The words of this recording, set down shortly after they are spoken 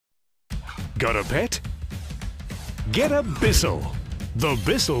Got a pet? Get a Bيسيل, the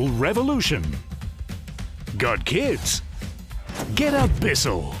Bيسيل Revolution. Got kids? Get a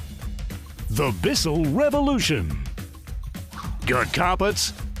Bيسيل, the Bيسيل Revolution. Got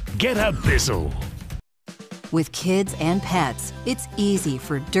carpets? Get a Bísíl. With kids and pets, it's easy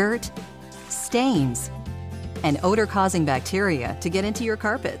for dirt, stains, and odor-causing bacteria to get into your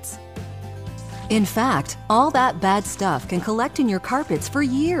carpets. In fact, all that bad stuff can collect in your carpets for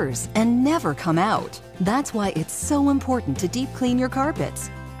years and never come out. That's why it's so important to deep clean your carpets.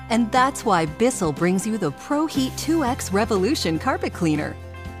 And that's why Bísíl brings you the Pro Heat 2X Revolution Carpet Cleaner.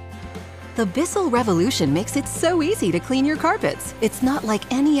 The Bísíl Revolution makes it so easy to clean your carpets. It's not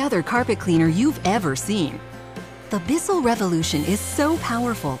like any other carpet cleaner you've ever seen. The Bísíl Revolution is so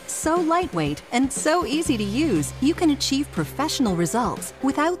powerful, so lightweight, and so easy to use, you can achieve professional results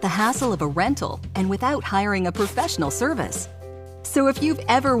without the hassle of a rental and without hiring a professional service. So if you've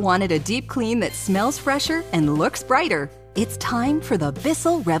ever wanted a deep clean that smells fresher and looks brighter, it's time for the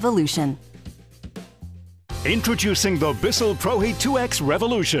Bísíl Revolution. Introducing the Bísíl Pro Heat 2X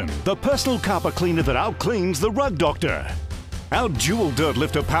Revolution, the personal carpet cleaner that out-cleans the rug doctor. Our dual dirt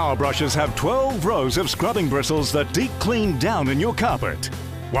lifter power brushes have 12 rows of scrubbing bristles that deep clean down in your carpet,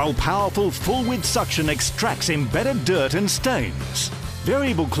 while powerful full-width suction extracts embedded dirt and stains.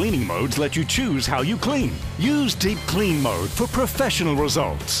 Variable cleaning modes let you choose how you clean. Use Deep Clean mode for professional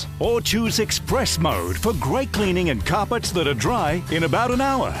results, or choose Express mode for great cleaning and carpets that are dry in about an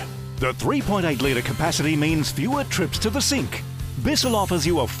hour. The 3.8-litre capacity means fewer trips to the sink. Bísíl offers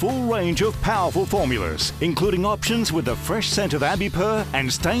you a full range of powerful formulas, including options with the fresh scent of Ambipur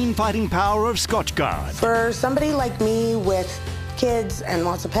and stain-fighting power of Scotchgard. For somebody like me with kids and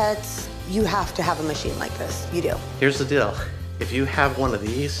lots of pets, you have to have a machine like this. You do. Here's the deal. If you have one of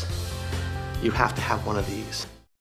these, you have to have one of these.